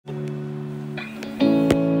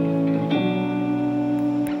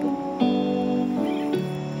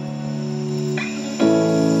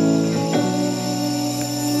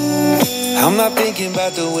not thinking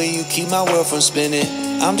about the way you keep my world from spinning.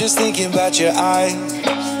 I'm just thinking about your eyes.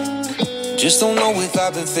 Just don't know if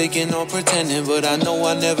I've been faking or pretending, but I know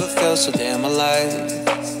I never felt so damn alive.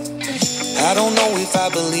 I don't know if I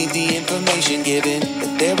believe the information given,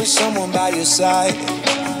 that there is someone by your side.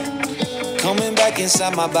 Coming back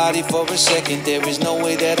inside my body for a second, there is no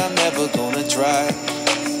way that I'm never gonna try.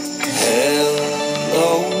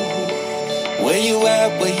 Hello, where you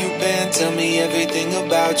at, where you been? Tell me everything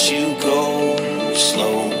about you, go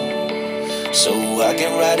slow, so I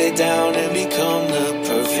can write it down and become the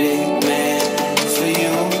perfect man for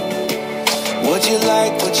you. What you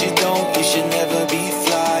like, what you don't, you should never be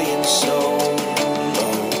flying solo.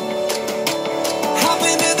 Hop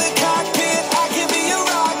into the cockpit, I can be a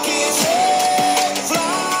rocket, hey,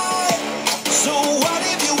 fly. So what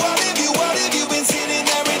if you been sitting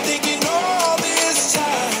there and thinking all this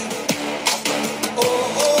time? Oh,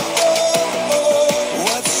 oh, oh, oh,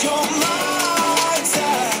 what's your mind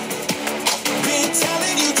type? Been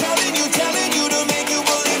telling you to make you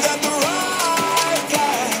believe that the right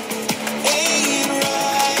guy ain't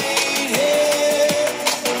right here,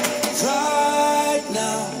 right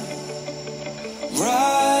now,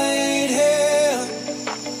 right here.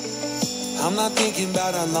 I'm not thinking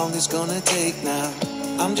about how long it's gonna take now.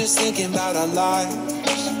 I'm just thinking about our lives.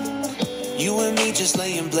 You and me just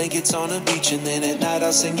laying blankets on a beach, and then at night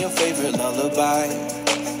I'll sing your favorite lullaby.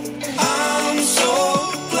 I'm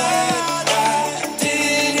so glad I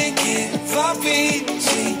didn't give up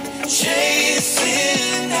easy,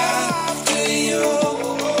 chasing after you.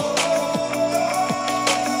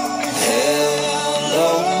 Hello,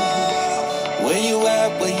 where you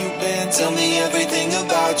at, where you been? Tell me everything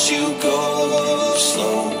about you, go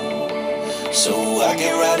slow, so I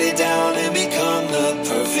can write it down and become the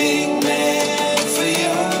perfect man for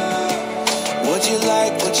you. What you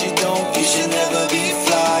like, what you don't, you should never be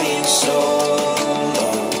flying solo.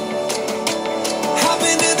 Hop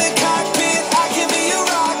into the cockpit, I can be a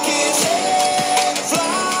rocket, hey,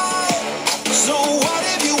 fly. So what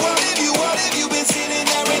if you been sitting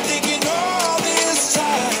there and thinking all this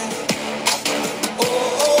time? Oh,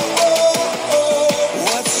 oh, oh, oh,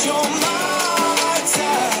 what's your mind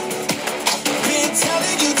type? Been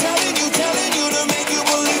telling you to make you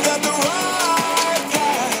believe that the right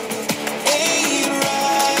guy ain't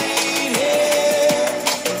right here.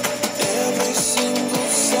 Every single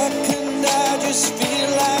second I just feel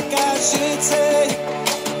like I should say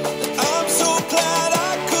that I'm so glad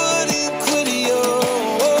I couldn't quit you.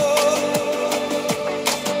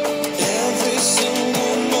 Every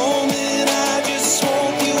single moment I just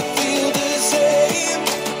hope you feel the same.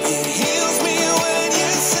 It heals me when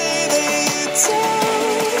you say that you're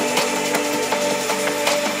tired.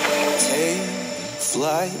 Take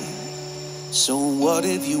flight. So what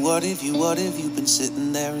if you been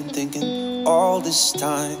sitting there and thinking all this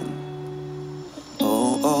time?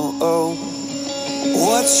 Oh, oh, oh,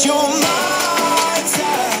 what's your mind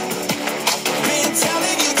type? Been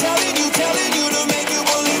telling you to make you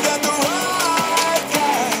believe that the right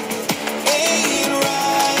guy ain't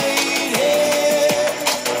right here,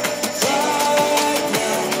 right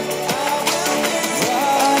now,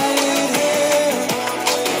 right here,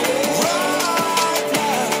 right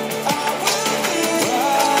now,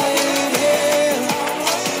 right here,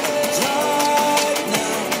 right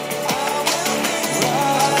now,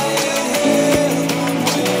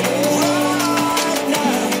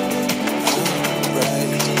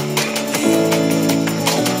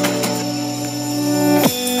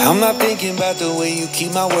 I'm not thinking about the way you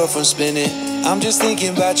keep my world from spinning. I'm just thinking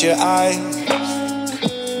about your eyes.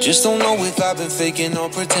 Just don't know if I've been faking or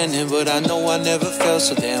pretending, but I know I never felt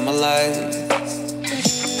so damn alive.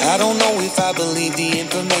 I don't know if I believe the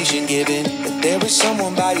information given, that there is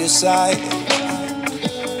someone by your side.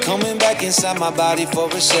 Coming back inside my body for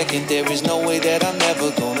a second, there is no way that I'm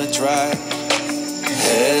never gonna try.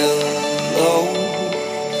 Hello,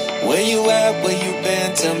 where you at, where you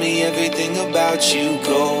been? Tell me everything about you,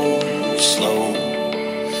 go slow,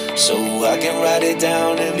 so I can write it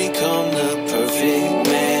down and become the perfect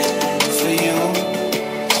man for you.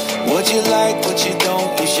 What you like, what you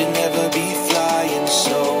don't, you should never be flying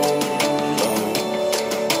solo.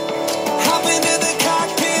 Hop into the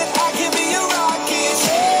cockpit, I can be a rocket,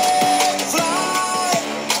 hey, fly.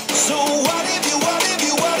 So what if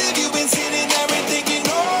you been sitting there and thinking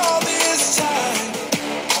all this time?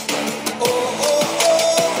 Oh, oh,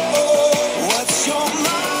 oh, oh, what's your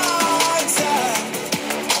mind type?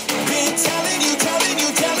 Been telling you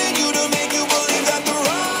to make you believe that the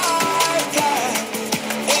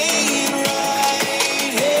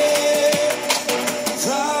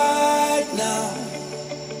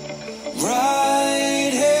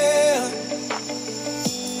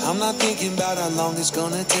thinking about how long it's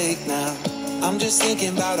gonna take now. I'm just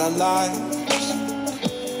thinking about our lives.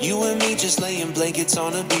 You and me just laying blankets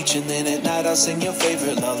on a beach, and then at night I'll sing your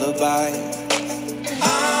favorite lullaby.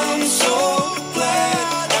 I'm so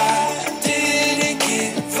glad I didn't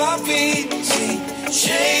give up easy,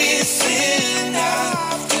 chasing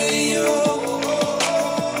after you.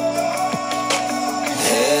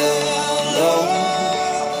 Hello,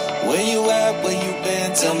 where you at, where you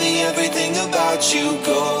been? Tell me everything about you.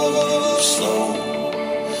 Go slow,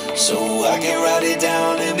 so I can write it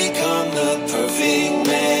down and become the perfect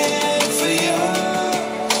man for you.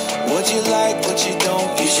 What you like, what you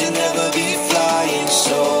don't, you should never be flying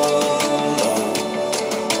solo.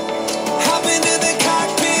 Hop into the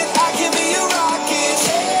cockpit, I can be a rocket.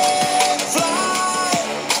 Fly.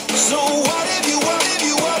 So what have you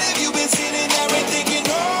been sitting there and thinking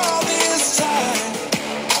all this time?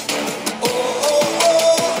 Oh, oh,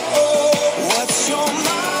 oh, oh, what's your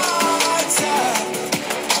mind type?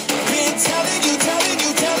 Been telling you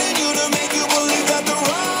to make you believe that the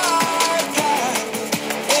right guy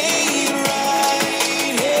ain't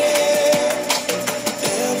right here.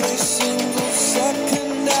 Every single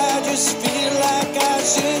second I just feel like I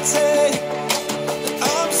should say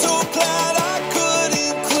I'm so glad I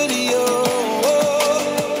couldn't quit you.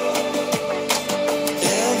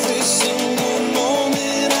 Every single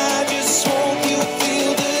moment I just hope you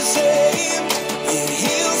feel the same. It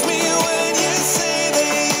heals me when you say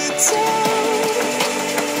that you're tired.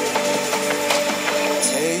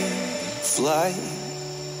 Take flight.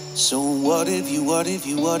 So what have you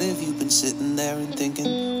been sitting there and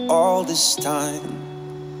thinking all this time?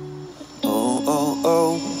 Oh, oh,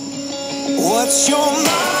 oh, what's your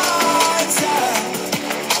mind type?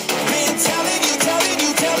 Been telling you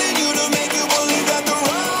to make you believe that the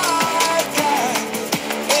right guy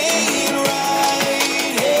ain't right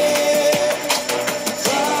here.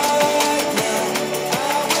 Right now, I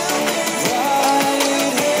will be right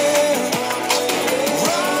here.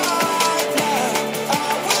 Right now, I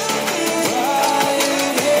will be right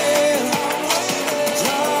here.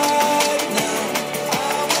 Right now,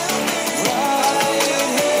 I will be right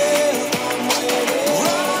here.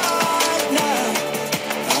 Right now,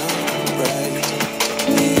 I'm right here.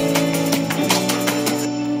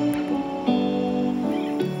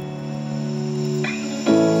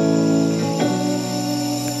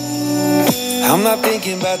 I'm not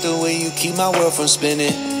thinking about the way you keep my world from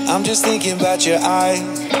spinning. I'm just thinking about your eyes.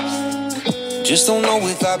 Just don't know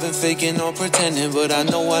if I've been faking or pretending, but I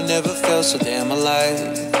know I never felt so damn alive.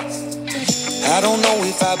 I don't know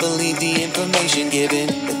if I believe the information given,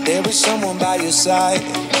 that there is someone by your side.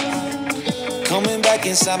 Coming back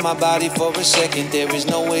inside my body for a second, there is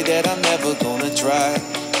no way that I'm never gonna